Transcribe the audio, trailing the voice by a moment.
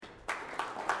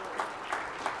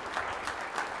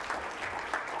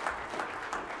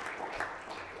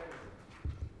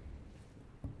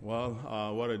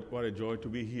Well, what a joy to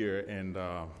be here. And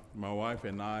my wife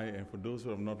and I, and for those who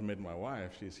have not met my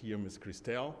wife, she's here, Miss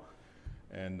Christelle.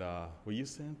 And will you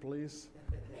stand, please?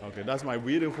 Okay, that's my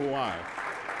beautiful wife.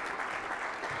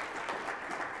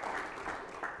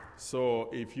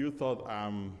 So if you thought I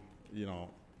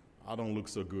don't look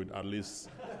so good, at least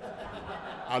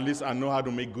I know how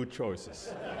to make good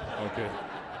choices. Okay,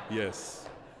 yes.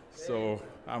 So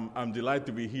I'm delighted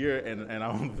to be here, and I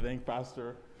want to thank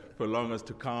Pastor for allowing us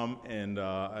to come. And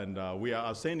we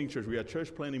are Ascending Church. We are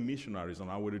church planting missionaries on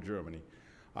our way to Germany.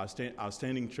 Our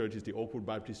standing church is the Oakwood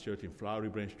Baptist Church in Flowery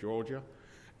Branch, Georgia.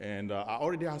 And I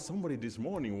already had somebody this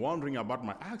morning wondering about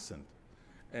my accent.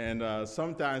 And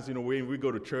sometimes, when we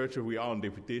go to church or we are on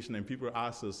deputation and people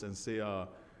ask us and say, where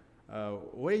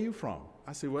are you from?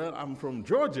 I say, well, I'm from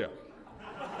Georgia.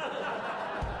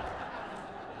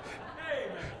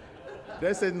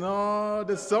 They said, no,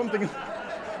 there's something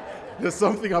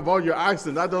about your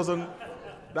accent. That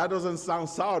doesn't sound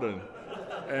Southern.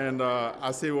 And I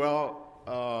say,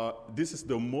 well, this is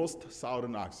the most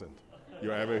Southern accent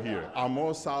you ever hear. I'm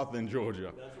more South than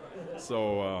Georgia.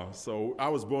 So I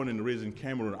was born and raised in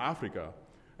Cameroon, Africa,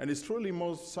 and it's truly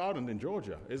more Southern than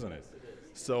Georgia, isn't it?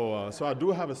 So I do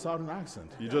have a Southern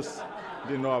accent. You just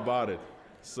didn't know about it.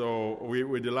 So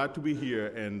we're delighted to be here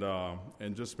and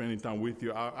just spending time with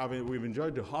you. We've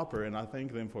enjoyed the Hopper, and I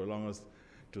thank them for allowing us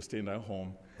to stay in their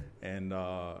home. And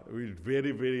we're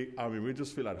we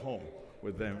just feel at home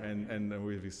with them, and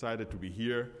we're excited to be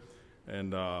here.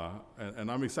 And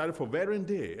I'm excited for Veteran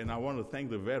Day, and I want to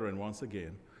thank the veteran once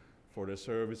again for their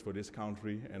service for this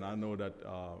country. And I know that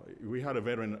we have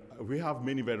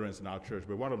many veterans in our church,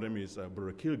 but one of them is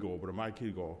Brother Mike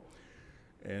Kilgore.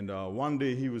 And one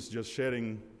day he was just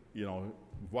sharing,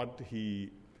 what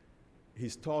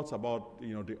his thoughts about,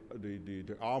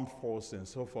 the armed force and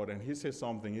so forth. And he said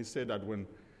something. He said that when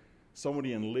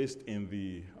somebody enlists in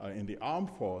the armed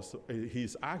force,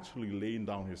 he's actually laying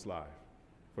down his life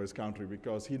for his country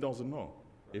because he doesn't know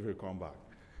if he'll come back.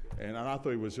 And I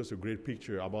thought it was just a great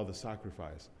picture about the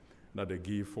sacrifice that they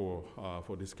give for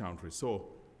this country. So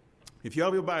if you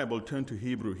have your Bible, turn to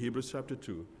Hebrews chapter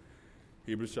 2.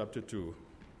 Hebrews chapter 2.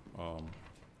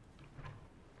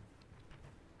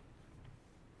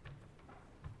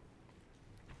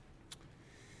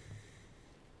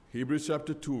 Hebrews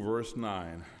chapter 2, verse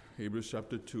 9. Hebrews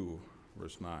chapter 2,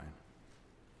 verse 9.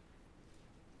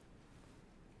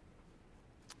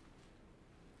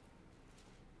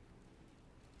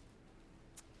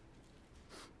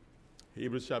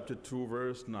 Hebrews chapter 2,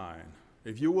 verse 9.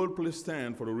 If you will please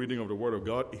stand for the reading of the Word of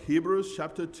God. Hebrews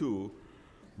chapter 2,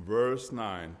 verse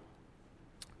 9.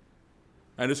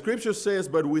 And the scripture says,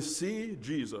 but we see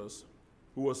Jesus,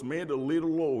 who was made a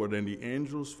little lower than the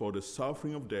angels for the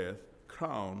suffering of death,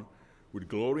 crowned with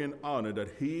glory and honor, that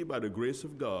he, by the grace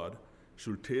of God,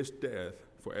 should taste death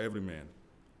for every man.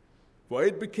 For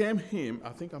it became him, I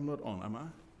think I'm not on, am I?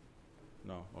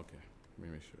 No, okay, let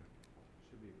me make sure.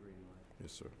 Should be a green light.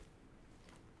 Yes, sir.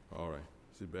 All right,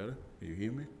 is it better? Can you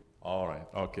hear me? All right,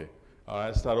 okay. All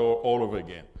right, start all over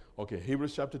again. Okay,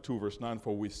 Hebrews chapter 2, verse 9,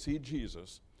 for we see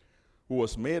Jesus, who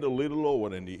was made a little lower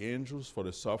than the angels for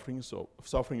the suffering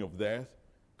of death,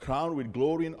 crowned with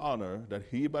glory and honor, that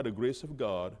he, by the grace of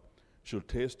God, should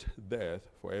taste death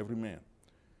for every man.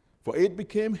 For it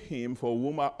became him for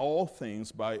whom are all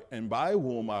things, by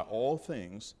whom are all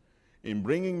things, in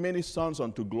bringing many sons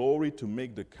unto glory, to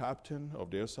make the captain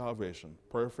of their salvation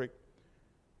perfect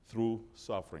through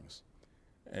sufferings.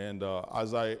 And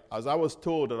as I was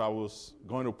told that I was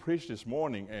going to preach this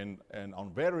morning and on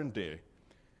Veteran Day,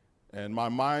 and my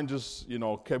mind just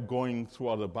kept going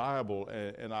throughout the Bible,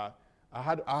 and I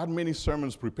had many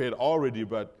sermons prepared already,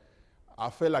 but I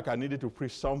felt like I needed to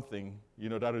preach something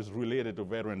that is related to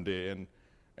Veteran Day,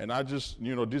 and I just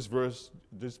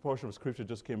this portion of Scripture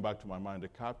just came back to my mind: the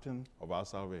captain of our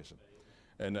salvation,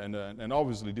 and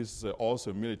obviously this is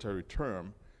also a military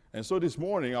term. And so this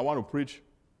morning, I want to preach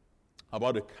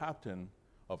about the captain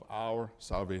of our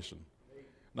salvation.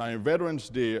 Now, in Veterans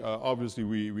Day, obviously,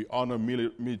 we honor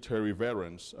military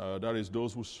veterans. That is,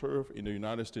 those who serve in the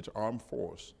United States Armed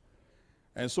Force.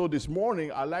 And so this morning,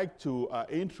 I'd like to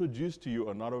introduce to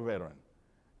you another veteran,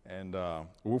 and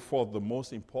who fought the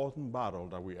most important battle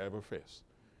that we ever faced.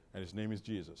 And his name is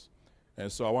Jesus.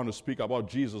 And so I want to speak about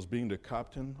Jesus being the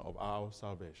captain of our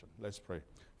salvation. Let's pray.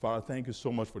 Father, thank you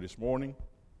so much for this morning.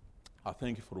 I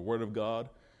thank you for the Word of God,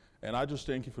 and I just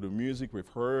thank you for the music we've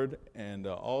heard, and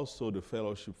also the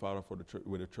fellowship, Father,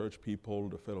 with the church people,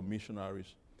 the fellow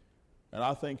missionaries. And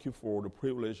I thank you for the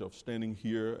privilege of standing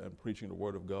here and preaching the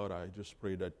Word of God. I just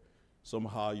pray that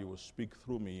somehow you will speak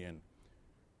through me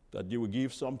that you will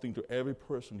give something to every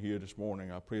person here this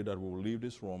morning. I pray that we will leave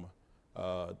this room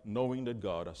knowing that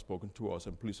God has spoken to us.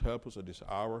 And please help us at this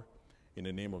hour. In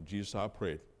the name of Jesus, I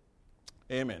pray.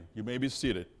 Amen. You may be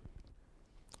seated.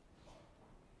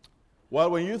 Well,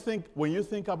 when you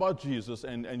think about Jesus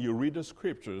and you read the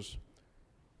scriptures,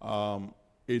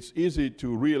 it's easy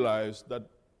to realize that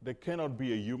there cannot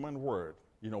be a human word,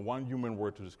 one human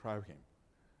word to describe him.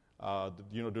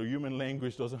 The human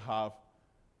language doesn't have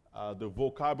the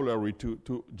vocabulary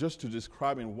to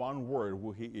describe in one word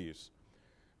who he is.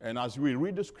 And as we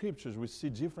read the scriptures, we see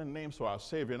different names for our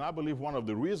Savior. And I believe one of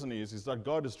the reasons is that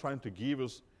God is trying to give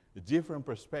us a different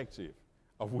perspective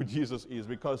of who Jesus is,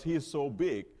 because he is so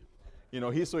big.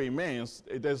 He's so immense.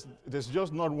 There's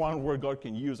just not one word God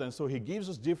can use. And so he gives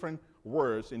us different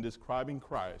words in describing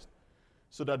Christ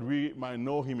so that we might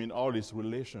know him in all his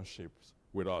relationships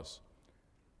with us.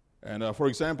 And for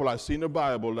example, I see in the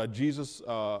Bible that Jesus,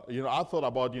 I thought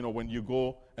about, when you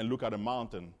go and look at a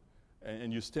mountain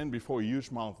and you stand before a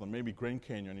huge mountain, maybe Grand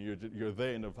Canyon, and you're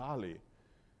there in the valley.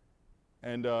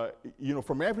 And,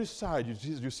 from every side,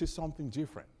 you see something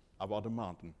different about the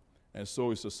mountain. And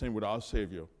so it's the same with our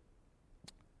Savior.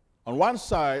 On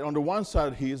the one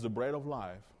side, he is the bread of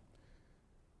life.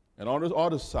 And on the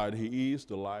other side, he is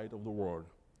the light of the world.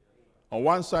 On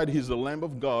one side, he's the Lamb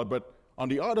of God, but on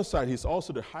the other side, he's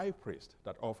also the high priest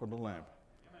that offered the lamb.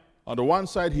 Amen. On the one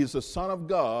side, he's the Son of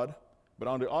God, but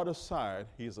on the other side,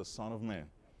 he's the Son of Man.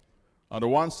 On the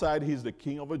one side, he's the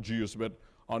King of the Jews, but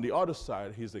on the other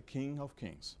side, he's the King of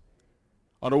Kings.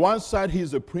 On the one side,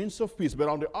 he's the Prince of Peace, but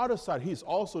on the other side, he's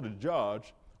also the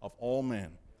Judge of all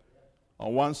men.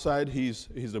 On one side, he's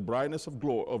the brightness of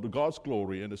God's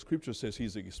glory, and the scripture says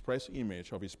he's the express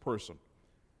image of his person.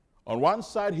 On one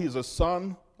side, he's the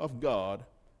Son of God,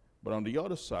 but on the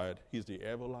other side, he's the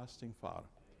everlasting Father.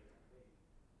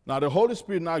 Now, the Holy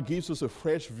Spirit now gives us a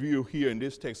fresh view here in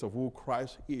this text of who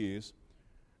Christ is,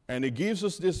 and it gives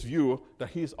us this view that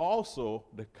he's also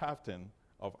the captain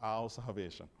of our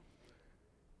salvation.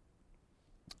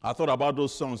 I thought about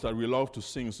those songs that we love to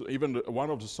sing. So even one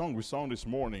of the songs we sang this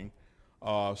morning,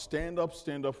 stand up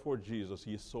for Jesus,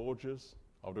 ye soldiers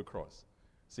of the cross.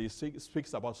 See, he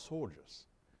speaks about soldiers.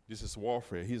 This is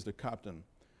warfare. He's the captain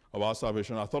of our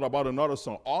salvation. I thought about another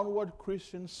song, Onward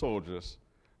Christian Soldiers,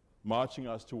 Marching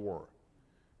Us to War.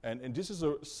 And this is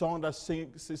a song that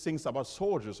sings about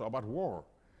soldiers, about war.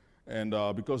 And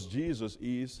because Jesus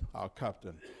is our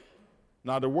captain.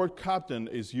 Now, the word captain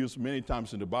is used many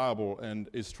times in the Bible, and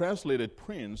it's translated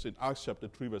prince in Acts chapter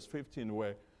 3, verse 15,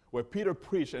 where Peter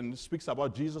preached and speaks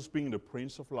about Jesus being the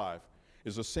Prince of Life.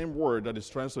 It's the same word that is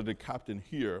translated captain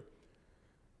here.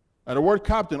 And the word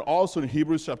captain also in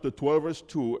Hebrews chapter 12, verse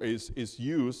 2 is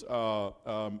used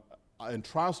and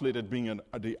translated being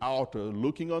the author,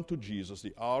 looking unto Jesus,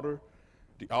 the author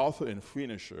and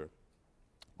finisher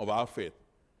of our faith.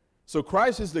 So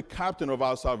Christ is the captain of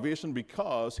our salvation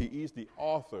because he is the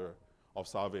author of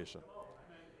salvation.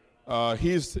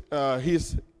 He's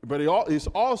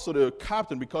also the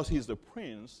captain because he's the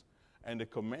prince and the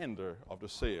commander of the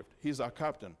saved. He's our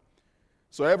captain.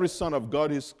 So every son of God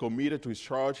is committed to his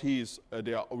charge. We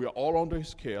are all under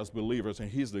his care as believers, and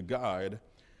he's the guide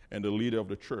and the leader of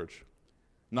the church.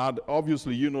 Now,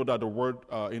 obviously, you know that the word,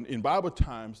 in Bible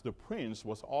times, the prince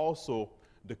was also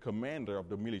the commander of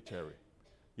the military.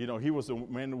 He was the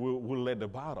man who led the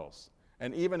battles.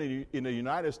 And even in the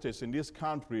United States, in this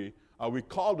country, we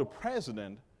call the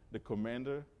president the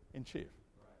commander-in-chief.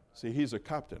 See, he's a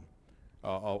captain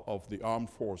of the armed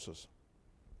forces.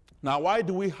 Now, why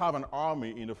do we have an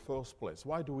army in the first place?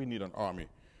 Why do we need an army?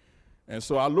 And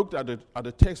so I looked at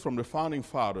the text from the founding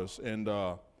fathers, and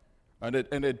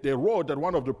they wrote that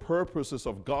one of the purposes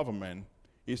of government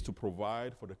is to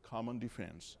provide for the common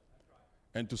defense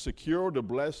and to secure the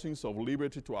blessings of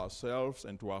liberty to ourselves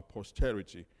and to our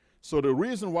posterity. So the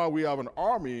reason why we have an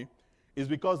army is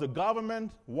because the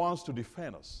government wants to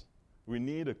defend us. We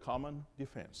need a common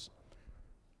defense.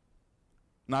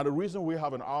 Now, the reason we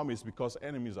have an army is because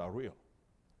enemies are real.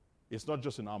 It's not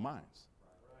just in our minds.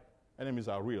 Right. Enemies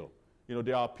are real.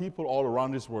 There are people all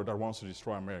around this world that wants to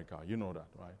destroy America. You know that,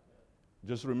 right?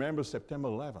 Just remember September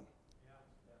 11.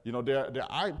 There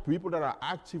are people that are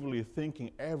actively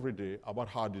thinking every day about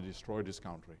how to destroy this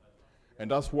country. And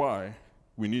that's why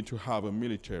we need to have a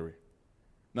military.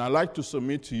 Now, I'd like to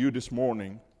submit to you this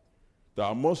morning that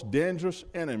our most dangerous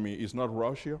enemy is not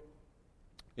Russia,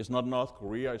 it's not North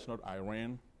Korea, it's not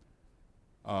Iran.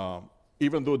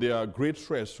 Even though they are great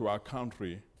threats to our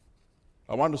country,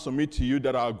 I want to submit to you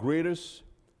that our greatest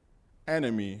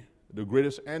enemy, the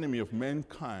greatest enemy of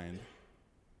mankind,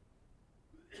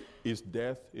 is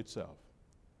death itself.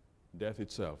 Death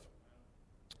itself.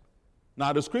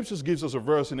 Now, the scriptures gives us a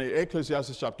verse in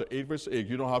Ecclesiastes chapter 8, verse 8.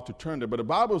 You don't have to turn there, but the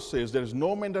Bible says, there is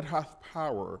no man that hath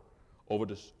power over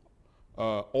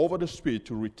the spirit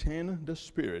to retain the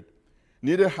spirit,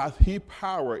 neither hath he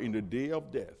power in the day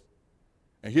of death.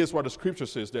 And here's what the scripture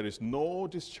says, there is no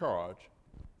discharge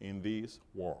in this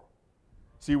war.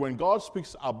 See, when God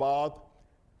speaks about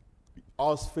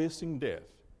us facing death,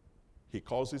 he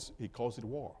calls it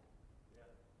war.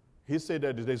 He said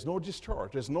that there's no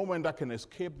discharge. There's no man that can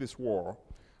escape this war.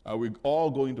 We're all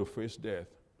going to face death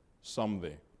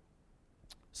someday.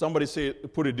 Somebody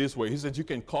put it this way. He said, you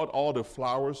can cut all the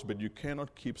flowers, but you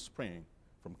cannot keep spring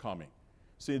from coming.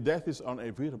 See, death is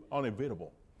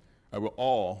unavoidable. I will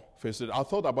all face it. I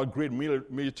thought about great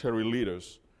military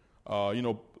leaders,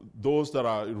 those that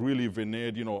are really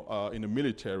veneered, in the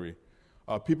military.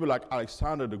 People like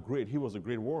Alexander the Great, he was a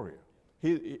great warrior.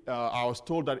 I was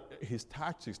told that his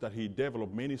tactics that he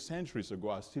developed many centuries ago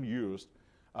are still used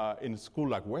in a school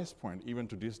like West Point, even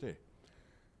to this day.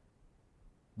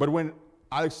 But when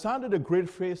Alexander the Great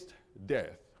faced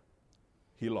death,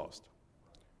 he lost.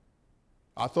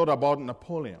 I thought about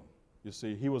Napoleon. You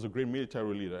see, he was a great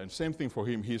military leader, and same thing for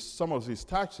him. Some of his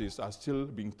tactics are still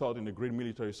being taught in the great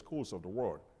military schools of the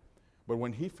world. But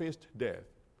when he faced death,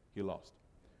 he lost.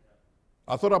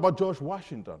 I thought about George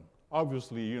Washington.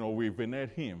 Obviously, we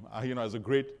veneered him, as a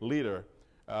great leader,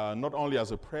 not only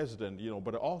as a president,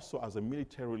 but also as a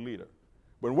military leader.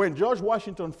 But when George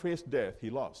Washington faced death, he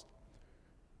lost.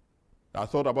 I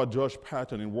thought about George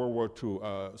Patton in World War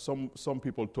II. Some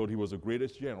people thought he was the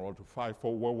greatest general to fight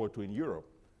for World War II in Europe.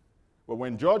 But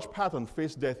when George Patton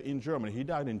faced death in Germany, he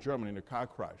died in Germany in a car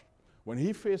crash. When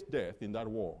he faced death in that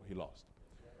war, he lost.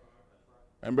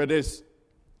 But there's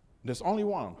only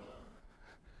one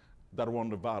that won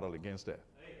the battle against death.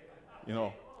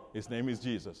 His name is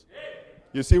Jesus.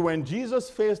 You see, when Jesus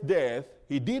faced death,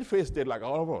 he did face death like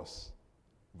all of us,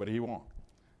 but he won.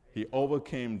 He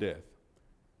overcame death.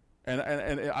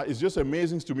 And it's just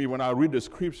amazing to me when I read the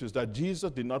scriptures that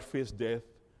Jesus did not face death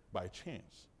by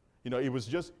chance. It was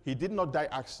just, he did not die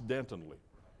accidentally.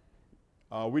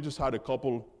 We just had a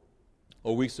couple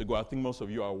of weeks ago, I think most of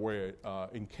you are aware,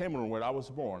 in Cameroon, where I was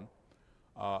born,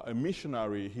 a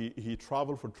missionary, he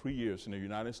traveled for 3 years in the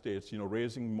United States,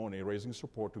 raising money, raising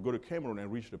support to go to Cameroon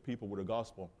and reach the people with the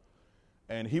gospel.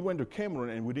 And he went to Cameroon,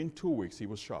 and within 2 weeks, he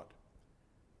was shot.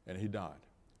 And he died.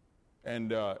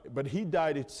 But he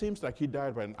died, it seems like he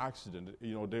died by an accident.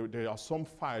 There are some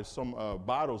fights, some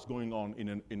battles going on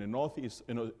in the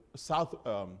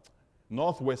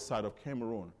northwest side of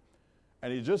Cameroon.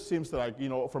 And it just seems like,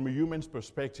 from a human's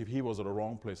perspective, he was at the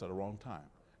wrong place at the wrong time.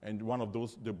 And one of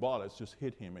the bullets just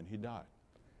hit him and he died.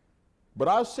 But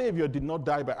our Savior did not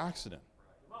die by accident.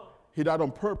 He died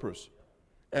on purpose.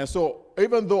 And so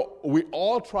even though we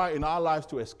all try in our lives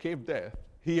to escape death,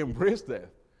 he embraced death.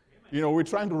 We're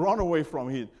trying to run away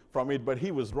from it, but he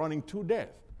was running to death.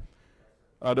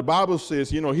 The Bible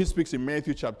says, he speaks in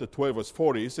Matthew chapter 12, verse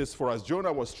 40. He says, for as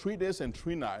Jonah was 3 days and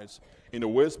 3 nights in the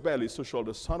whale's belly, so shall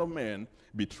the Son of Man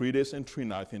be 3 days and 3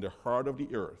 nights in the heart of the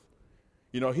earth.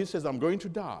 He says, I'm going to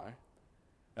die,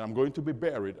 and I'm going to be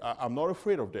buried. I'm not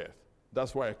afraid of death.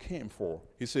 That's what I came for.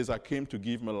 He says, I came to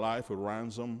give my life a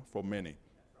ransom for many.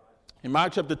 In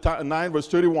Mark chapter 9, verse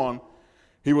 31,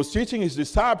 he was teaching his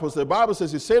disciples. The Bible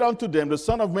says, he said unto them, the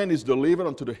Son of Man is delivered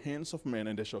unto the hands of men,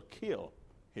 and they shall kill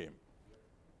him.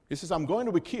 He says, I'm going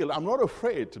to be killed. I'm not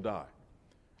afraid to die.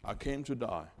 I came to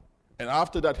die. And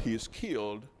after that he is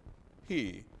killed,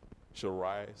 he shall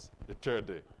rise the third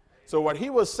day. So what he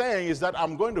was saying is that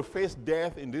I'm going to face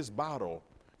death in this battle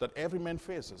that every man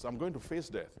faces. I'm going to face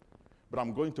death, but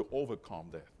I'm going to overcome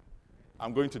death.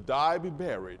 I'm going to die, be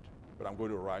buried, but I'm going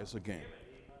to rise again.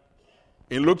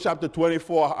 In Luke chapter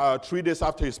 24, 3 days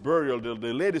after his burial,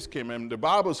 the ladies came, and the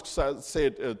Bible tells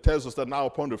us that now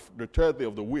upon the third day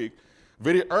of the week,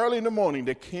 very early in the morning,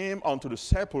 they came unto the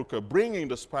sepulchre, bringing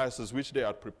the spices which they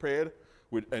had prepared,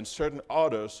 and certain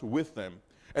others with them.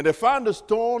 And they found the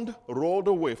stone rolled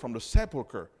away from the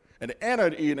sepulchre, and they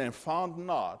entered in and found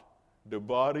not the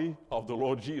body of the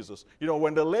Lord Jesus.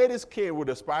 When the ladies came with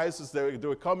the spices, they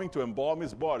were coming to embalm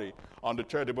his body on the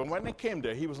third day. But when they came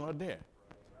there, he was not there.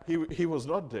 He was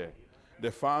not there.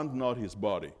 They found not his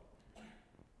body.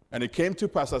 And it came to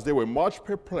pass, as they were much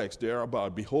perplexed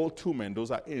thereabout, behold, 2 men,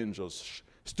 those are angels,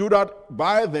 stood out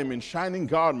by them in shining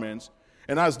garments.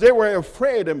 And as they were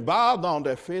afraid and bowed down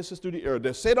their faces to the earth,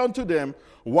 they said unto them,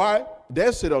 why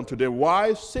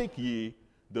seek ye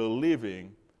the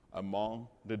living among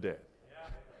the dead?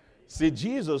 See,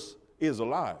 Jesus is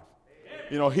alive.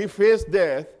 He faced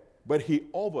death, but he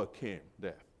overcame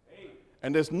death.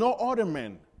 And there's no other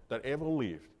man that ever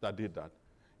lived that did that.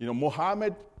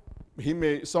 Muhammad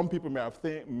Some people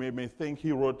may think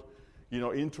he wrote,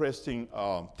 interesting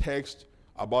text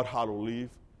about how to live.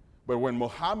 But when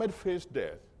Muhammad faced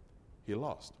death, he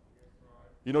lost.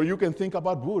 You can think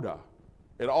about Buddha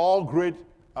and all great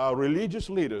religious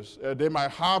leaders. They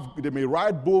may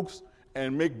write books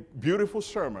and make beautiful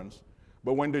sermons,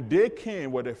 but when the day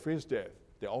came where they faced death,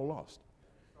 they all lost.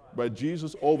 But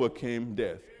Jesus overcame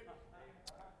death.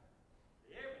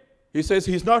 He says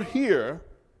he's not here,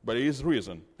 but he is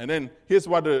risen. And then here's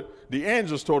what the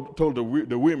angels told the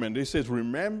women. They says,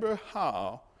 remember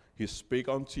how he spake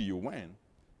unto you when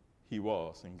he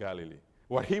was in Galilee.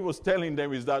 What he was telling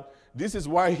them is that this is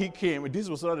why he came. This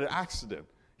was not an accident.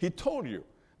 He told you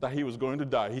that he was going to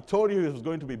die. He told you he was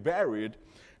going to be buried,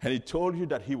 and he told you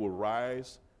that he will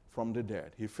rise from the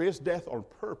dead. He faced death on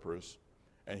purpose,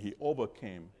 and he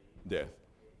overcame death.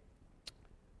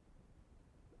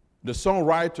 The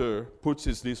songwriter puts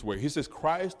it this way. He says,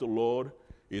 Christ the Lord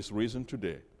is risen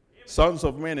today. Sons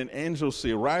of men and angels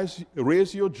say,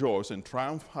 raise your joys and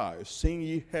triumph high. Sing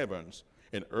ye heavens,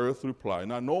 and earth reply.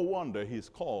 Now no wonder he's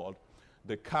called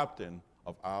the captain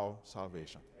of our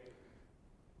salvation.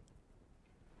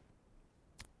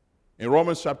 In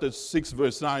Romans chapter 6,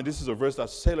 verse 9, this is a verse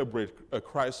that celebrates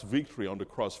Christ's victory on the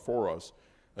cross for us.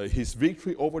 His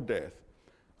victory over death.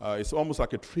 It's almost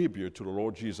like a tribute to the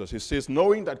Lord Jesus. He says,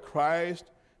 knowing that Christ,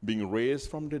 being raised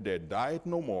from the dead, died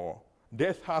no more,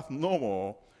 death hath no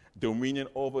more dominion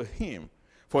over him.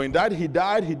 For in that he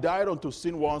died unto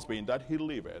sin once, but in that he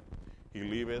liveth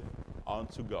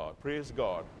unto God. Praise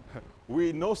God.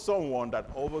 We know someone that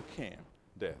overcame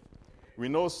death. We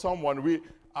know someone,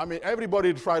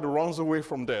 everybody tries to run away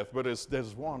from death, but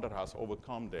there's one that has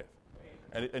overcome death.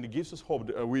 And it gives us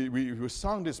hope. We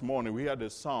sang this morning, we had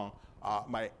this song,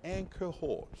 My Anchor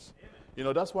Holds.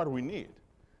 That's what we need.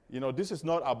 This is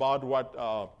not about what,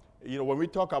 when we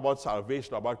talk about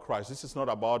salvation, about Christ, this is not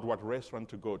about what restaurant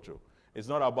to go to. It's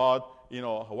not about,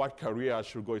 what career I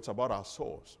should go. It's about our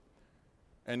souls.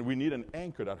 And we need an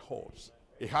anchor that holds.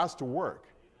 It has to work.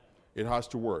 It has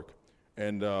to work.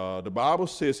 And the Bible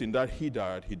says in that he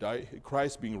died,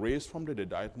 Christ being raised from the dead,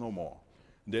 died no more.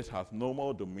 Death hath no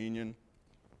more dominion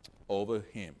over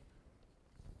him.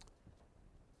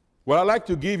 Well, I'd like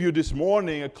to give you this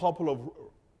morning a couple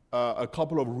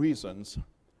of reasons.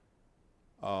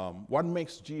 What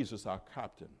makes Jesus our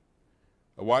captain?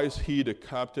 Why is he the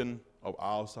captain of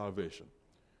our salvation?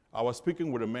 I was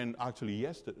speaking with a man actually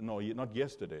yesterday, no, not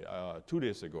yesterday, 2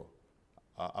 days ago.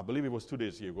 I believe it was 2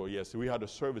 days ago, yes. We had a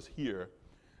service here,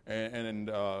 and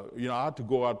I had to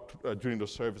go out during the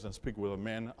service and speak with a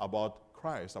man about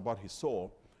Christ, about his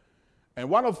soul. And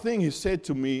one of the things he said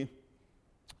to me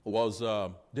was,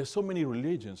 there's so many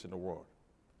religions in the world.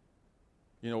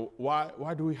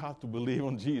 Why do we have to believe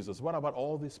on Jesus? What about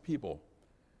all these people?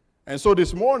 And so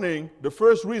this morning, the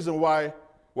first reason why,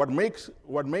 what makes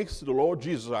the Lord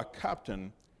Jesus our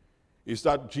captain is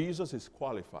that Jesus is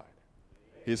qualified.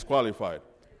 He's qualified.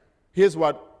 Here's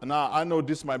what, now I know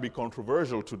this might be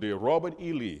controversial today. Robert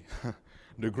E. Lee,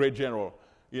 the great general,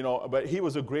 but he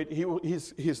was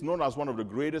he's known as one of the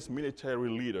greatest military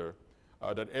leader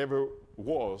that ever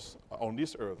was on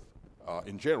this earth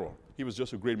in general. He was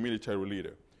just a great military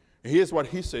leader. And here's what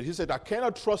he said. He said, I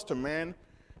cannot trust a man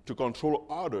to control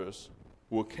others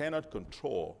who cannot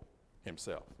control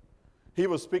himself. He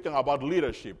was speaking about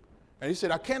leadership. And he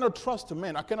said, I cannot trust a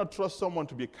man. I cannot trust someone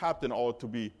to be a captain or to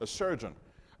be a surgeon.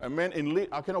 I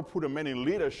cannot put a man in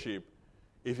leadership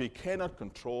if he cannot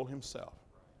control himself.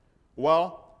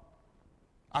 Well,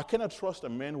 I cannot trust a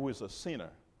man who is a sinner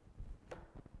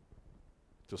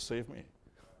to save me.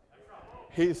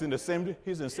 He's in the same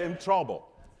trouble.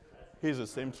 He's in the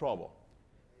same trouble.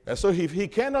 And so if he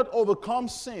cannot overcome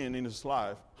sin in his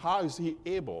life, how is he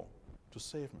able to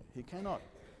save me? He cannot.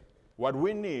 What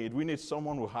we need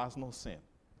someone who has no sin.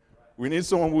 We need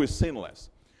someone who is sinless.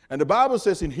 And the Bible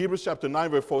says in Hebrews chapter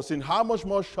 9, verse 14, how much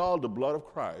more shall the blood of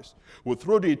Christ, who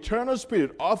through the eternal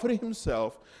Spirit offered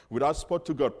himself without spot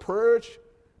to God, purge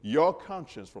your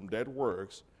conscience from dead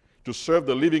works to serve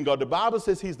the living God. The Bible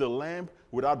says he's the Lamb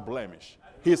without blemish.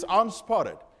 He is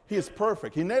unspotted. He is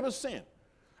perfect. He never sinned.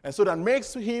 And so that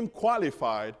makes him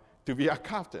qualified to be our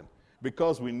captain,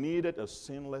 because we needed a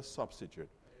sinless substitute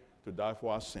to die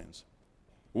for our sins.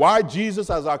 Why Jesus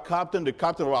as our captain, the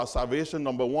captain of our salvation?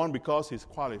 Number one, because he's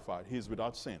qualified. He's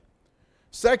without sin.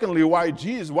 Secondly, why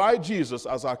Jesus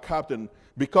as our captain?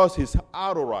 Because he's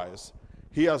authorized.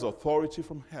 He has authority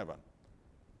from heaven.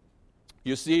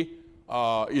 You see,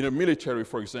 in the military,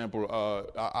 for example,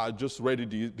 I just read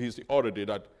this the other day,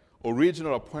 that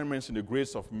original appointments in the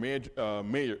grades of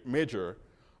major,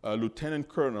 lieutenant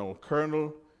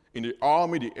colonel, in the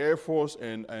Army, the Air Force,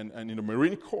 and in the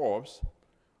Marine Corps,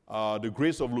 the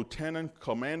grades of lieutenant,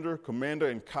 commander,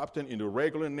 and captain in the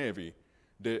regular Navy,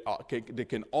 they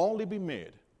can only be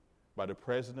made by the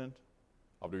President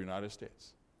of the United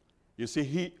States. You see,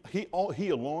 he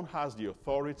alone has the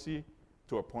authority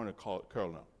to appoint a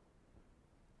colonel.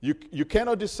 You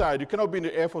cannot decide, you cannot be in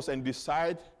the Air Force and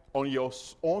decide on your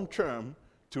own term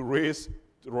to raise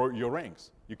your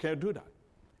ranks. You can't do that.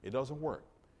 It doesn't work.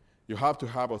 You have to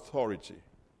have authority.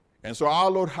 And so our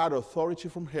Lord had authority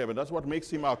from heaven. That's what makes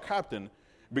him our captain,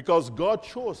 because God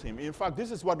chose him. In fact,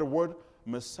 this is what the word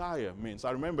Messiah means.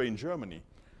 I remember in Germany,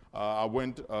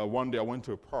 one day I went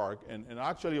to a park, and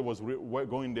actually I was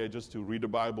going there just to read the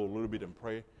Bible a little bit and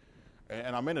pray.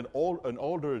 And I met an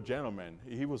older gentleman.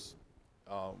 He was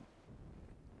a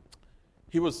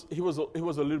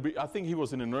little bit, I think he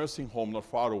was in a nursing home not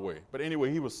far away. But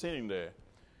anyway, he was sitting there.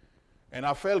 And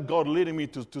I felt God leading me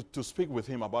to speak with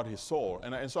him about his soul.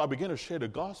 And so I began to share the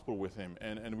gospel with him.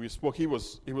 And we spoke. He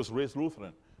was raised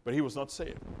Lutheran, but he was not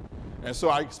saved. And so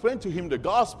I explained to him the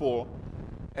gospel,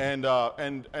 and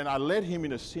I led him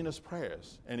in a sinner's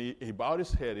prayers. And he bowed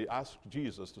his head. He asked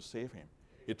Jesus to save him.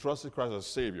 He trusted Christ as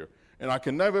Savior. And I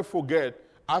can never forget,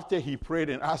 after he prayed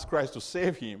and asked Christ to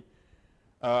save him,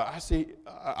 I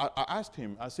asked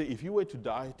him, if you were to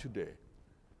die today,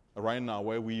 right now,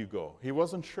 where will you go? He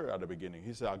wasn't sure at the beginning.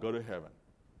 He said, I'll go to heaven.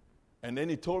 And then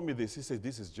he told me this. He said,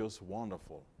 this is just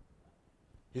wonderful.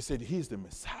 He said, he's the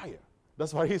Messiah.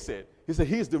 That's what he said. He said,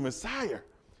 he's the Messiah,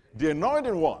 the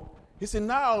anointed one. He said,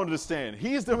 now I understand.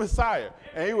 He's the Messiah.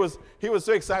 And he was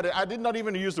so excited. I did not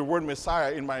even use the word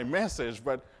Messiah in my message,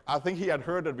 but I think he had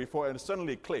heard it before, and it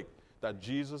suddenly clicked that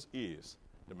Jesus is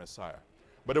the Messiah.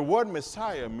 But the word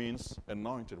Messiah means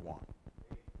anointed one.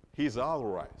 He's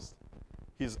authorized.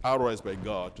 He's authorized by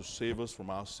God to save us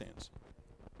from our sins.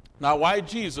 Now, why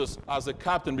Jesus as a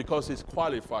captain? Because he's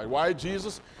qualified. Why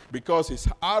Jesus? Because he's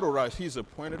authorized. He's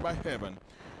appointed by heaven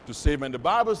to save. And the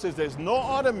Bible says there's no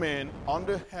other man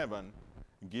under heaven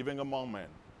given among men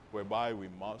whereby we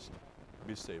must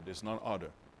be saved. There's none other.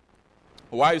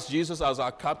 Why is Jesus as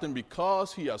our captain?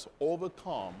 Because he has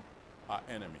overcome our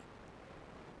enemy.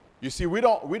 You see, we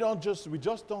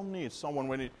just don't need someone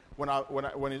when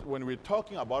we're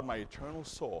talking about my eternal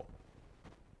soul.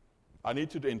 I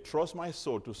need to entrust my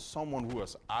soul to someone who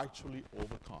has actually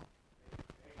overcome.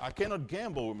 I cannot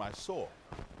gamble with my soul.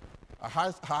 I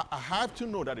have to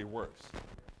know that it works.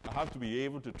 I have to be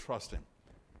able to trust him.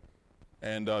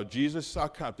 And Jesus is our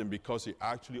captain because he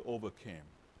actually overcame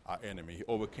our enemy. He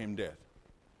overcame death.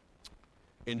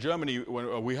 In Germany,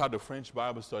 when we had the French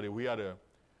Bible study, we had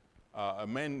a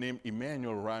man named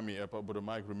Emmanuel Rami. Brother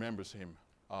Mike remembers him.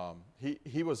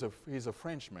 He's a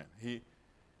Frenchman.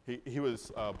 He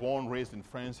was born, raised in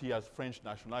France. He has French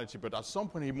nationality, but at some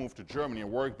point he moved to Germany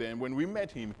and worked there. And when we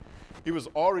met him, he was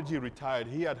already retired.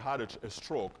 He had had a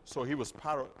stroke, so he was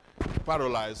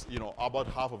paralyzed, about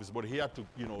half of his body. He had to,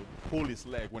 pull his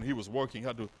leg. When he was working, he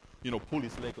had to, pull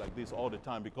his leg like this all the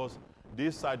time because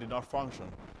this side did not function.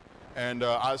 And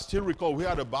I still recall we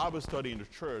had a Bible study in the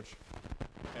church,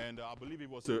 and I believe it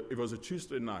was a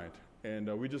Tuesday night,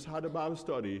 and we just had a Bible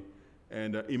study.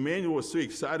 And Emmanuel was so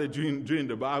excited during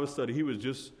the Bible study. He was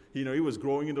just, he was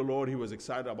growing in the Lord. He was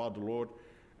excited about the Lord.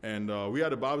 And we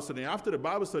had a Bible study. And after the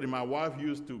Bible study, my wife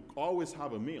used to always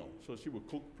have a meal. So she would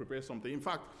prepare something. In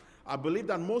fact, I believe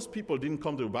that most people didn't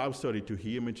come to the Bible study to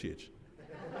hear me teach.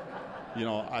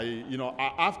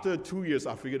 After 2 years,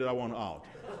 I figured that one out.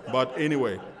 But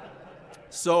anyway,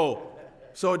 so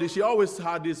she always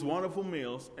had these wonderful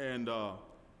meals, and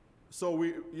so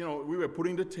we were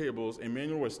putting the tables.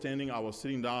 Emmanuel was standing. I was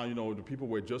sitting down. The people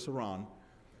were just around.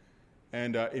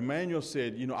 And Emmanuel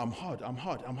said, I'm hot.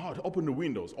 Open the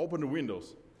windows.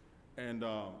 And,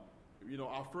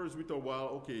 at first we thought,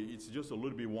 well, okay, it's just a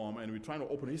little bit warm. And we're trying to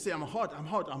open it. He said, I'm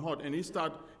hot. And he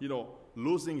started,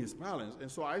 losing his balance. And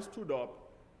so I stood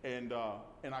up, and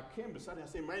I came beside him. I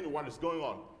said, Emmanuel, what is going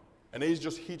on? And he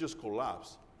just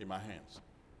collapsed in my hands.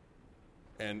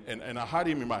 And I had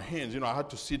him in my hands. I had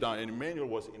to sit down, and Emmanuel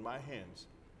was in my hands.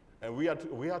 And we had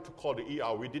to call the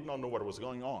ER. We did not know what was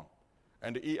going on.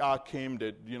 And the ER came.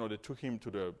 They took him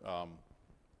to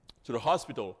the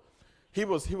hospital. He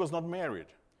was not married.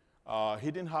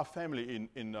 He didn't have family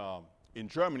in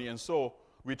Germany, and so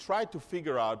we tried to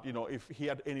figure out, if he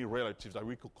had any relatives that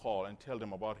we could call and tell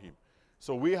them about him.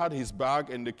 So we had his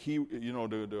bag, and the key,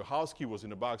 the house key was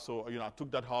in the bag. So I took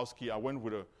that house key. I went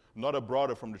with another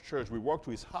brother from the church. We walked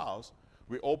to his house.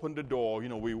 We opened the door.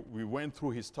 We went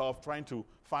through his stuff, trying to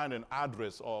find an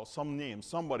address or some name,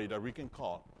 somebody that we can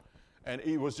call. And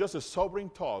it was just a sobering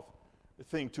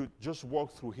thing to just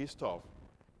walk through his stuff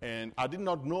And I did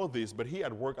not know this, but he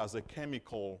had worked as a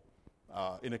chemical,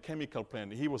 in a chemical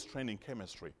plant. He was trained in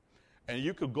chemistry. And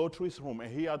you could go to his room,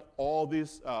 and he had all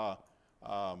these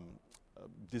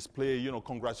display,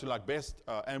 congratulations, like best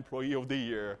employee of the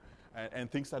year,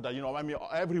 and things like that.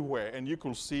 Everywhere. And you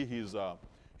could see his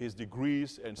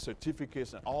degrees and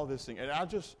certificates and all these things.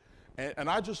 And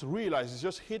I just realized, it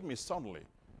just hit me suddenly.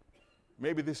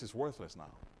 Maybe this is worthless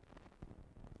now.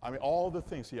 All the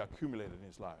things he accumulated in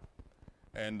his life.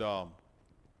 And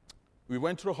we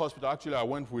went to the hospital. Actually, I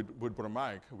went with Brother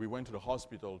Mike. We went to the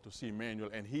hospital to see Emmanuel,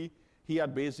 and he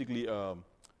had basically,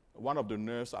 one of the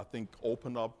nurses, I think,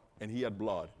 opened up, and he had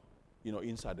blood,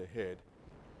 inside the head.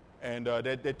 And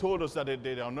they told us that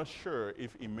they are not sure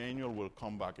if Emmanuel will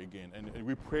come back again. And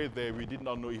we prayed there. We did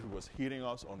not know if he was healing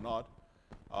us or not,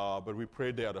 but we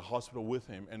prayed there at the hospital with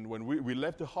him. And when we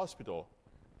left the hospital,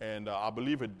 and I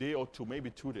believe a day or two, maybe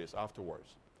 2 days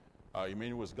afterwards,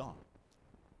 Emmanuel was gone.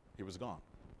 He was gone.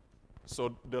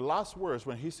 So the last words,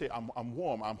 when he said, I'm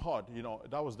warm, I'm hot,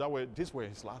 these were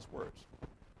his last words.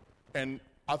 And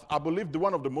I believe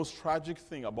one of the most tragic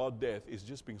things about death is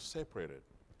just being separated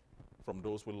from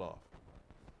those we love.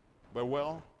 But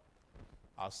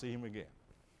I'll see him again.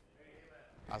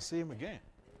 I'll see him again.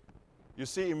 You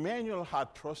see, Emmanuel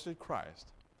had trusted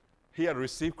Christ. He had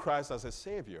received Christ as a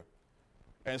Savior.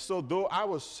 And so though I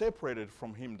was separated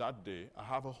from him that day, I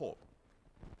have a hope.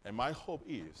 And my hope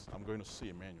is I'm going to see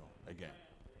Emmanuel again.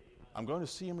 I'm going to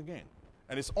see him again.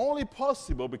 And it's only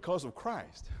possible because of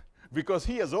Christ, because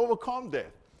he has overcome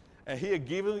death, and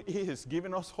he has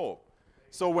given us hope.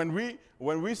 So when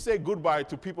we say goodbye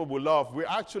to people we love, we're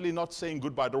actually not saying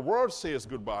goodbye. The world says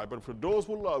goodbye, but for those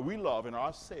we love and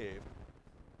are saved,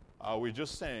 we're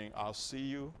just saying, I'll see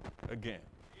you again,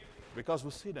 because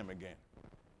we'll see them again.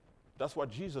 That's what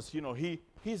Jesus,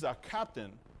 he's our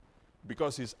captain,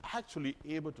 because he's actually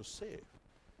able to save.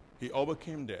 He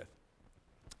overcame death.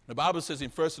 The Bible says in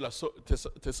 1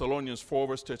 Thessalonians 4,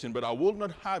 verse 13, but I will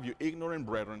not have you ignorant,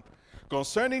 brethren,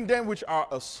 concerning them which are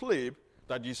asleep,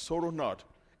 that ye sorrow not,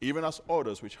 even as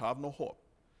others which have no hope.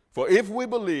 For if we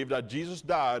believe that Jesus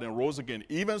died and rose again,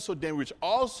 even so them which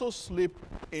also sleep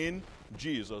in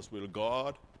Jesus will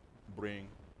God bring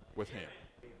with him.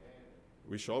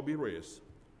 We shall be raised.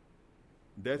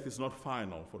 Death is not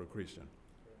final for the Christian.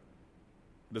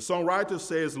 The songwriter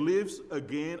says, lives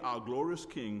again our glorious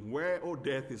King. Where, O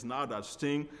death, is now that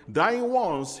sting? Dying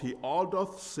once, he all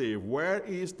doth save. Where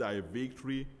is thy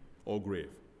victory, O grave?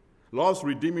 Love's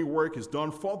redeeming work is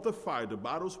done. Fought the fight, the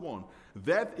battle's won.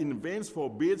 Death in vain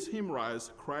forbids him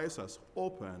rise. Christ has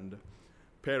opened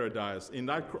paradise.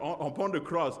 Upon the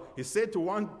cross, he said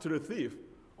to the thief,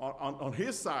 on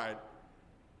his side,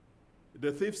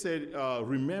 the thief said,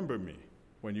 remember me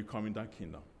when you come in that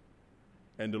kingdom.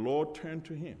 And the Lord turned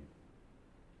to him.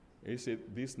 He said,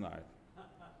 this night,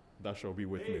 thou shalt be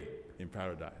with me in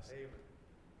paradise.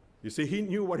 You see, he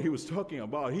knew what he was talking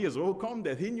about. He has overcome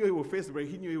death. He knew he would face the break.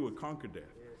 He knew he would conquer death.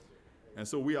 And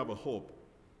so we have a hope.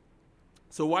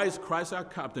 So why is Christ our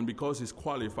captain? Because he's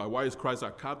qualified. Why is Christ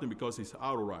our captain? Because he's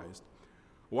authorized.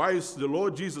 Why is the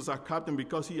Lord Jesus our captain?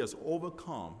 Because he has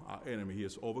overcome our enemy. He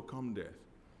has overcome death.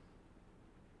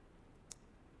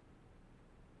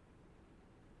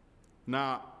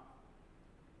 Now,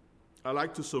 I'd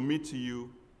like to submit to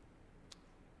you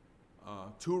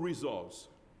two results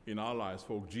in our lives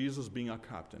for Jesus being our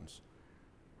captains.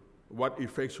 What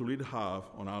effects will it have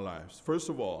on our lives? First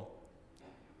of all,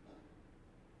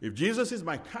 if Jesus is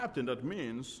my captain, that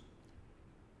means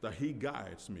that he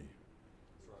guides me.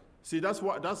 See, that's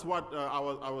what I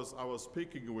was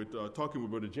speaking with, talking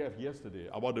with Brother Jeff yesterday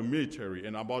about the military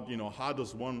and about how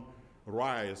does one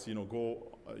rise, go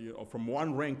from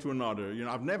one rank to another.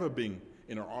 I've never been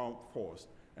in an armed force,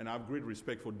 and I have great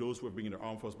respect for those who have been in the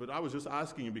armed force. But I was just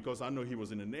asking him because I know he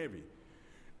was in the Navy,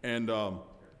 and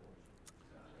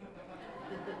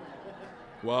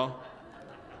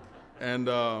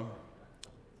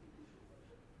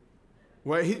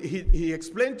he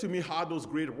explained to me how those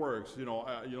grades works.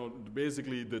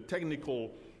 Basically the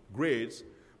technical grades,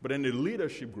 but then the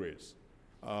leadership grades.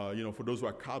 For those who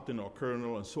are captain or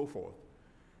colonel and so forth.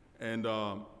 And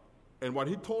what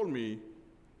he told me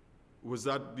was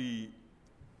that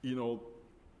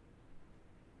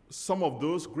some of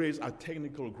those grades are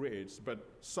technical grades, but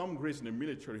some grades in the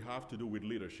military have to do with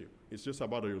leadership. It's just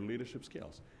about your leadership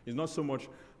skills. It's not so much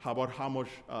about how much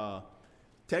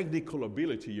technical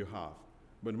ability you have,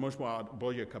 but much more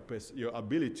about your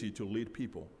ability to lead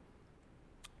people.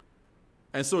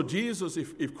 And so Jesus,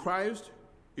 if Christ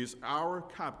is our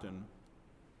captain,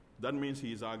 that means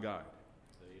he is our guide.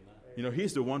 Amen.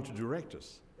 He's the one to direct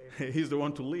us. He's the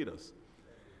one to lead us.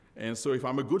 And so if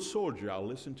I'm a good soldier, I'll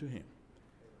listen to him.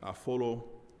 I'll follow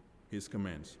his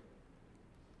commands.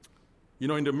 You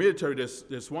know, in the military,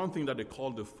 there's one thing that they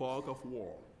call the fog of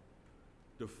war.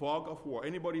 The fog of war.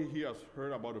 Anybody here has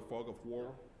heard about the fog of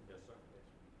war? Yes,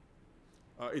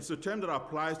 sir. It's a term that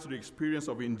applies to the experience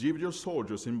of individual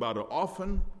soldiers in battle.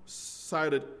 Often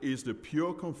cited is the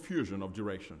pure confusion of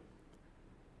direction,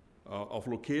 of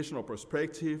location or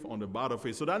perspective on the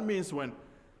battlefield. So that means when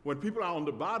people are on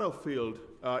the battlefield,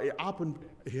 it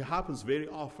happens very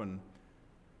often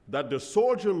that the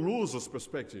soldier loses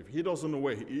perspective. He doesn't know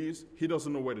where he is. He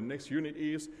doesn't know where the next unit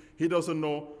is. He doesn't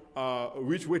know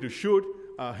which way to shoot.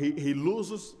 He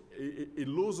loses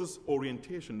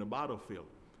orientation in the battlefield.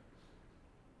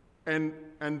 And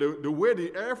the way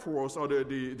the Air Force or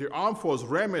the Armed Force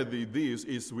remedy this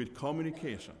is with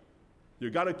communication. You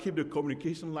got to keep the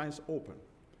communication lines open.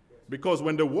 Because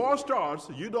when the war starts,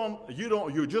 you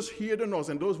just hear the noise,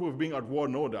 and those who have been at war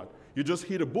know that. You just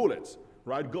hear the bullets,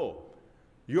 right, go.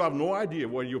 You have no idea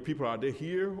where your people are. They're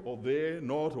here or there,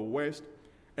 north or west.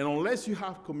 And unless you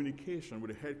have communication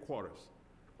with the headquarters,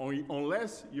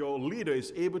 unless your leader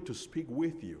is able to speak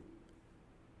with you,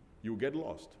 you get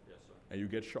lost. Yes, sir. And you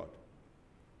get shot.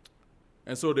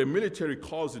 And so the military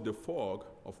calls it the fog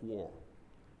of war.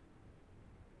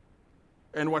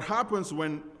 And what happens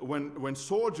when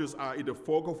soldiers are in the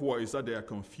fog of war is that they are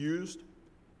confused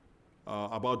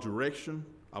about direction,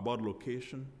 about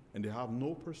location, and they have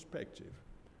no perspective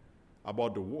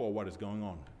about the war, what is going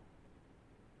on.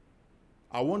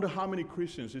 I wonder how many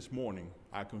Christians this morning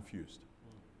are confused.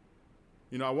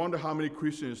 You know, I wonder how many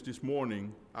Christians this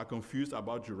morning are confused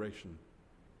about direction,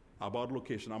 about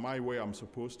location. Am I where I'm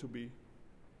supposed to be?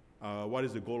 What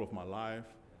is the goal of my life?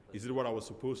 Is it what I was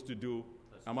supposed to do?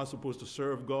 Am I supposed to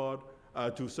serve God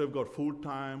full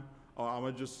time? Or am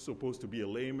I just supposed to be a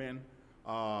layman?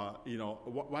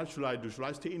 What should I do? Should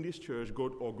I stay in this church go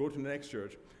to the next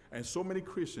church? And so many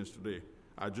Christians today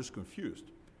are just confused.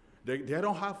 They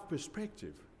don't have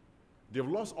perspective. They've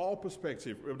lost all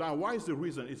perspective. Now, why is the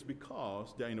reason? It's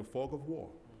because they're in a fog of war.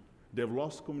 They've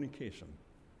lost communication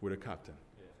with the captain.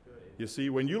 Yes. You see,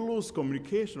 when you lose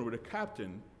communication with the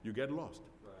captain, you get lost.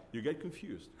 Right. You get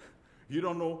confused. You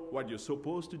don't know what you're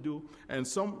supposed to do. And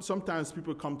sometimes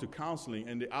people come to counseling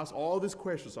and they ask all these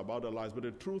questions about their lives. But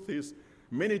the truth is,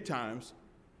 many times,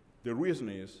 the reason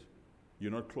is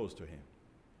you're not close to him.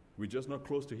 We're just not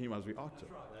close to him as we ought to.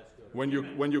 That's right. That's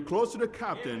good. When you're close to the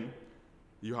captain,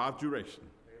 you have direction.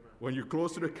 Amen. When you're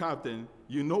close to the captain,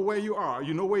 you know where you are.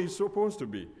 You know where you're supposed to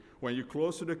be. When you're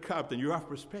close to the captain, you have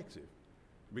perspective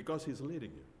because he's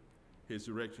leading you. He's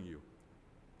directing you.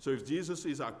 So if Jesus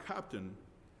is our captain,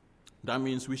 that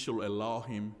means we should allow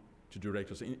him to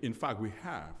direct us. In fact, we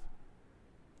have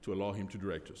to allow him to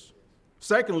direct us.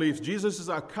 Secondly, if Jesus is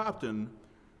our captain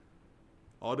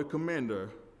or the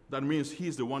commander, that means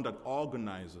he's the one that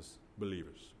organizes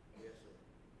believers. Yes, sir.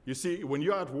 You see, when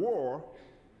you're at war,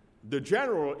 the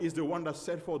general is the one that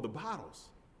set forth the battles.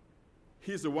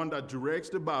 He's the one that directs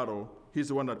the battle. He's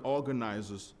the one that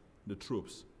organizes the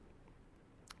troops.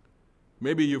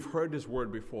 Maybe you've heard this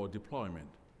word before, deployment.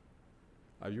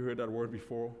 Have you heard that word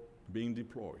before? Being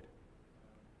deployed.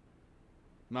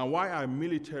 Now, why are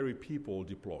military people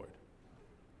deployed?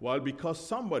 Well, because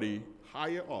somebody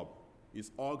higher up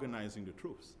is organizing the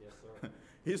troops. Yes, sir.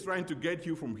 He's trying to get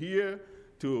you from here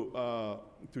to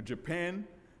Japan.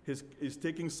 He's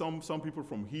taking some people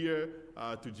from here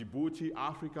to Djibouti,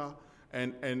 Africa.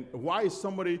 And why is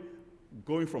somebody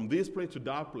going from this place to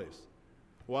that place?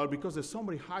 Well, because there's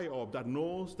somebody higher up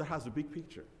that has the big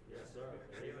picture. Yes, sir.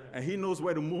 Amen. And he knows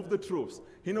where to move the troops.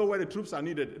 He knows where the troops are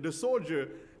needed. The soldier,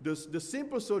 the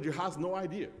simple soldier has no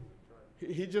idea.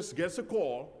 He just gets a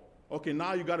call. Okay,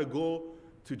 now you got to go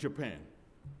to Japan.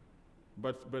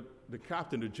 But the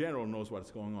captain, the general, knows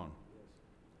what's going on. Yes.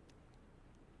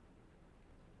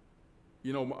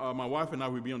 You know, my wife and I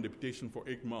will be on deputation for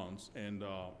 8 months, and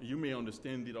you may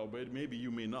understand it, but maybe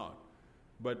you may not.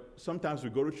 But sometimes we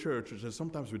go to churches, and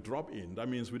sometimes we drop in. That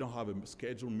means we don't have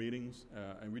scheduled meetings,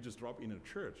 and we just drop in a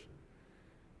church.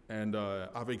 And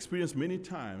I've experienced many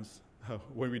times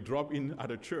when we drop in at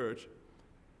a church,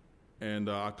 and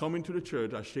I come into the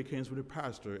church, I shake hands with the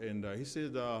pastor, and he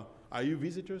said, are you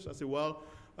visitors? I said, well,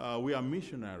 we are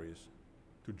missionaries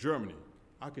to Germany.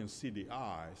 I can see the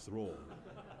eyes roll.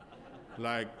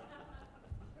 Like,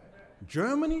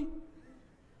 Germany?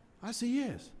 I said,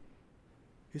 yes.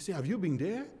 He said, have you been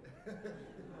there?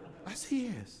 I said,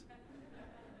 yes.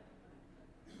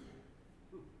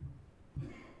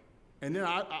 And then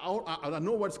I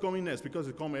know what's coming next because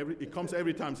it comes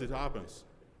every time it happens.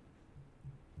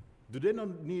 Do they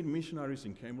not need missionaries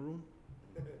in Cameroon?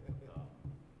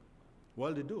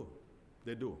 Well, they do.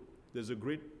 They do.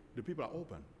 The people are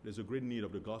open. There's a great need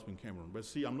of the gospel in Cameroon. But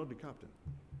see, I'm not the captain.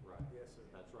 Right. Yes, sir.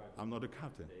 That's right. I'm not the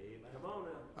captain. Amen. Come on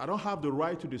now. I don't have the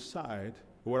right to decide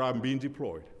where I'm being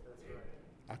deployed.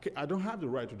 That's right. I don't have the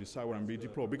right to decide where I'm being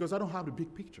deployed because I don't have the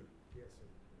big picture. Yes, sir.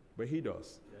 But he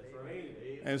does. That's right.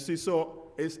 Amen. And see,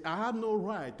 I have no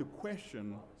right to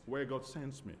question where God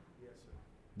sends me Yes, sir.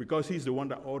 because he's the one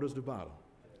that orders the battle.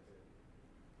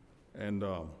 And That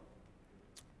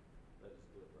is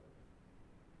good, brother.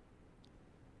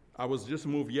 I was just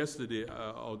moved yesterday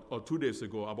or 2 days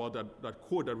ago about that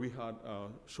quote that we had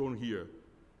shown here.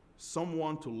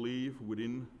 Someone to live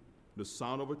within the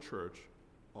sound of a church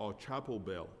or chapel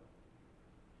bell.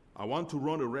 I want to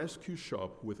run a rescue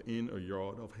shop within a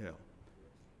yard of hell.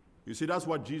 You see, that's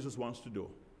what Jesus wants to do.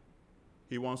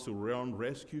 He wants to run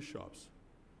rescue shops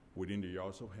within the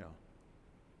yards of hell.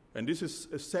 And this is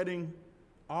setting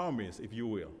armies, if you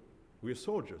will. We're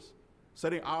soldiers.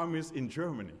 Setting armies in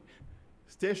Germany.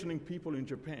 Stationing people in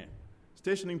Japan.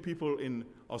 Stationing people in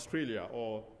Australia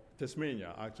or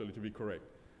Tasmania, actually, to be correct.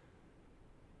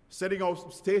 Setting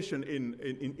up station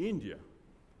in India.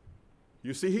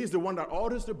 You see, he's the one that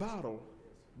orders the battle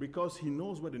because he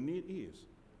knows where the need is.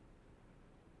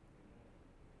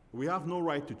 We have no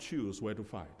right to choose where to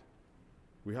fight.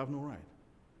 We have no right.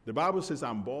 The Bible says,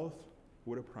 I'm bought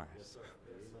with a price. Yes, sir.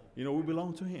 You know, we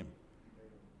belong to him.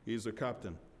 He's the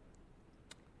captain.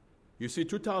 You see,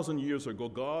 2,000 years ago,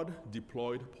 God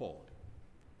deployed Paul.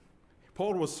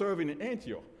 Paul was serving in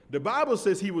Antioch. The Bible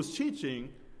says he was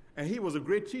teaching, and he was a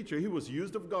great teacher. He was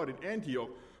used of God in Antioch.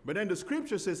 But then the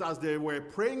scripture says, as they were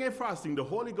praying and fasting, the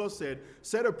Holy Ghost said,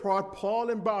 set apart Paul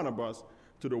and Barnabas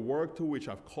to the work to which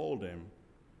I've called them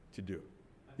to do.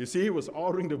 You see, he was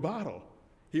ordering the battle.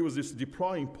 He was just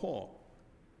deploying Paul.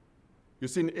 You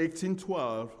see, in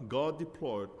 1812, God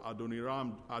deployed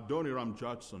Adoniram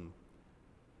Judson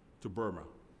to Burma.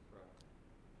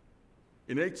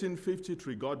 In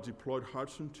 1853, God deployed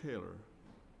Hudson Taylor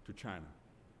to China.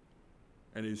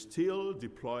 And he's still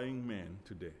deploying men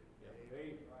today.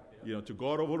 You know, to go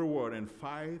all over the world and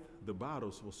fight the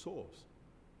battles for souls,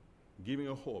 giving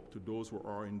a hope to those who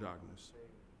are in darkness.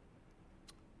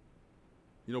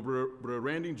 You know, Brother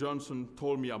Randy Johnson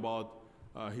told me about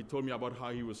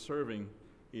how he was serving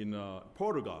in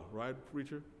Portugal, right,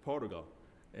 preacher? Portugal.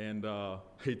 And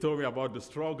he told me about the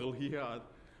struggle he had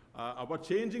about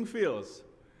changing fields.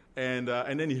 And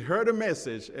then he heard a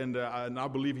message, and I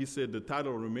believe he said the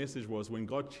title of the message was When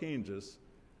God Changes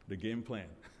the Game Plan.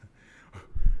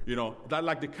 You know, that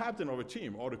like the captain of a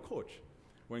team or the coach,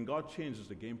 when God changes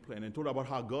the game plan, and told about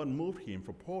how God moved him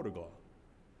from Portugal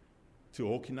to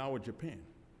Okinawa, Japan,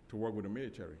 to work with the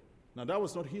military. Now, that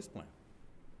was not his plan.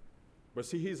 But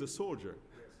see, he's a soldier.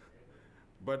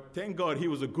 But thank God he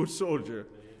was a good soldier,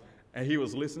 and he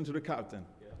was listening to the captain.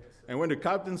 And when the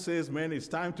captain says, man, it's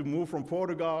time to move from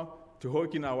Portugal to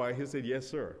Okinawa, he said, yes,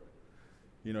 sir.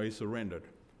 You know, he surrendered.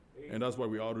 And that's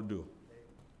what we ought to do.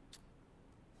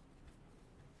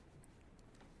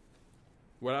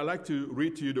 Well, I'd like to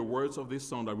read to you the words of this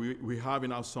song that we have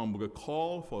in our songbook. A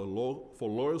call for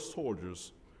loyal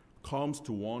soldiers comes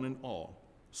to one and all.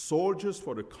 Soldiers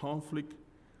for the conflict,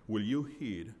 will you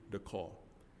heed the call?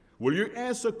 Will you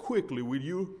answer quickly? Will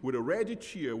you, with a ready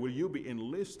cheer, will you be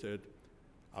enlisted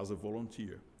as a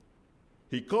volunteer?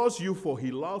 He calls you for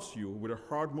he loves you with a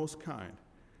heart most kind.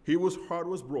 His heart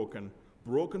was broken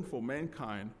for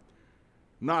mankind.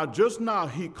 Now, just now,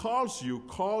 he calls you,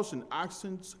 calls in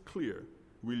accents clear.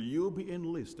 Will you be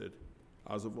enlisted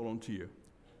as a volunteer?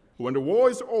 When the war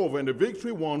is over and the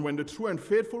victory won, when the true and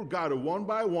faithful gather one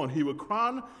by one, he will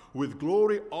crown with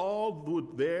glory all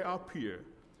who there appear.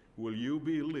 Will you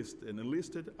be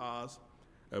enlisted as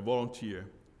a volunteer?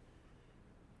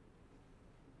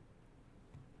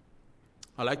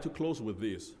 I'd like to close with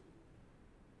this.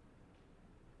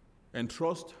 And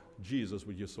trust Jesus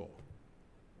with your soul.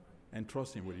 And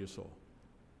trust him with your soul.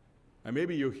 And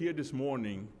maybe you're here this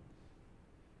morning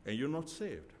and you're not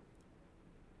saved.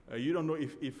 You don't know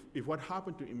if what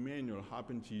happened to Emmanuel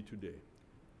happened to you today.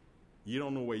 You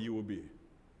don't know where you will be.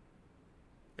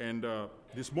 And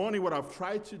this morning what I've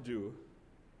tried to do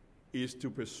is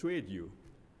to persuade you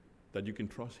that you can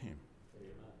trust him.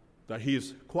 Amen. That he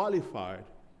is qualified,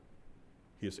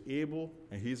 he is able,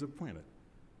 and he is appointed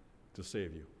to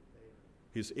save you.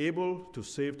 He's able to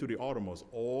save to the uttermost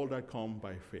all that come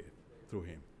by faith through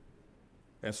him.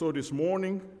 And so this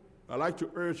morning, I'd like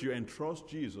to urge you and trust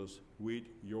Jesus with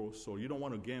your soul. You don't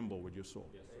want to gamble with your soul.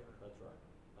 Yes, sir. That's right.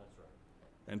 That's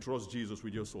right. And trust Jesus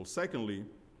with your soul. Secondly,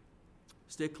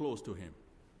 stay close to him.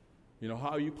 You know,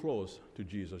 how are you close to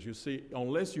Jesus? You see,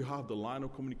 unless you have the line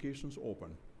of communications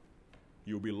open,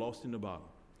 you'll be lost in the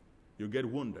battle. You'll get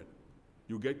wounded.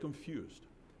 You'll get confused.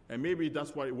 And maybe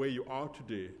that's where you are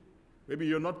today. Maybe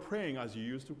you're not praying as you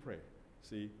used to pray.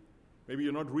 See? Maybe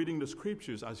you're not reading the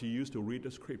scriptures as you used to read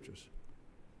the scriptures.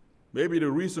 Maybe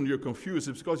the reason you're confused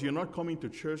is because you're not coming to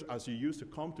church as you used to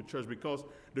come to church, because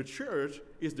the church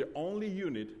is the only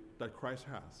unit that Christ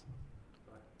has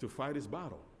to fight his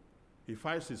battle. He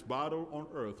fights his battle on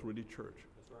earth through the church.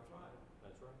 That's right.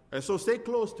 That's right. And so stay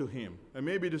close to him. And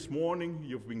maybe this morning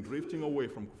you've been drifting away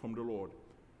from the Lord.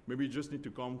 Maybe you just need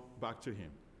to come back to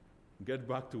him. Get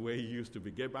back to where you used to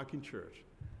be. Get back in church.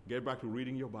 Get back to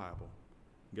reading your Bible.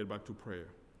 Get back to prayer.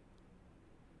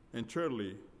 And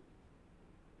thirdly,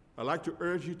 I'd like to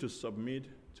urge you to submit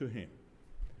to him.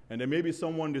 And there may be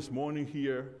someone this morning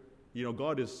here,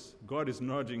 God is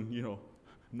nudging,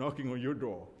 knocking on your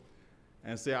door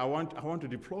and say, I want to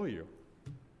deploy you.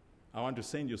 I want to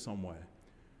send you somewhere.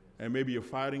 And maybe you're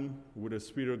fighting with the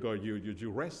Spirit of God.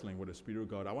 You're wrestling with the Spirit of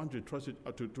God. I want to trust you,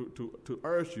 to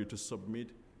urge you to submit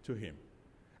to him.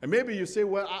 And maybe you say,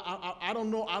 well, I don't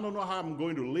know how I'm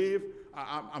going to live.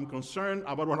 I'm concerned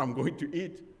about what I'm going to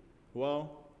eat.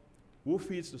 Well, who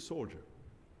feeds the soldier?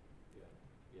 Yeah,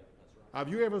 that's right. Have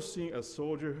you ever seen a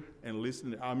soldier enlist in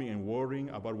the army and worrying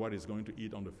about what he's going to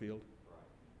eat on the field?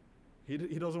 Right.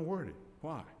 He doesn't worry.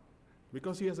 Why?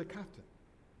 Because he has a captain.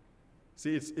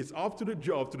 See, it's up to the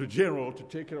general to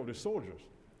take care of the soldiers.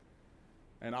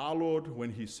 And our Lord,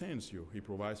 when he sends you, he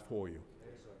provides for you.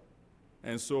 Yes, sir.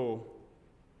 And so,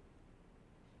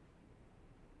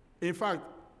 in fact,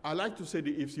 I like to say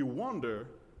that if you wonder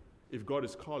if God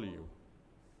is calling you,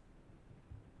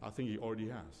 I think he already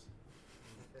has.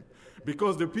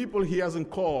 Because the people he hasn't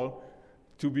called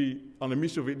to be on a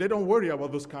mission, they don't worry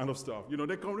about this kind of stuff.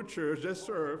 They come to church, they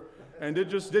serve, and they're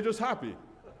just happy.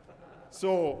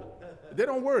 So they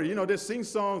don't worry. They sing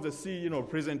songs, they see,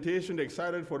 presentation, they're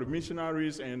excited for the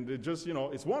missionaries, and they just,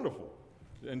 it's wonderful.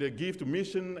 And they give to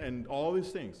mission and all these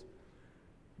things.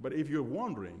 But if you're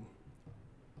wondering,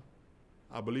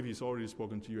 I believe he's already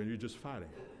spoken to you, and you're just fighting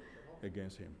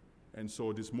against him. And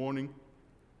so this morning,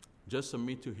 just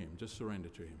submit to him. Just surrender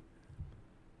to him.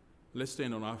 Let's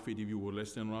stand on our feet, if you will.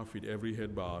 Let's stand on our feet, every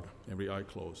head bowed, every eye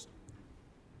closed.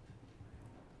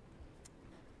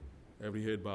 Every head bowed.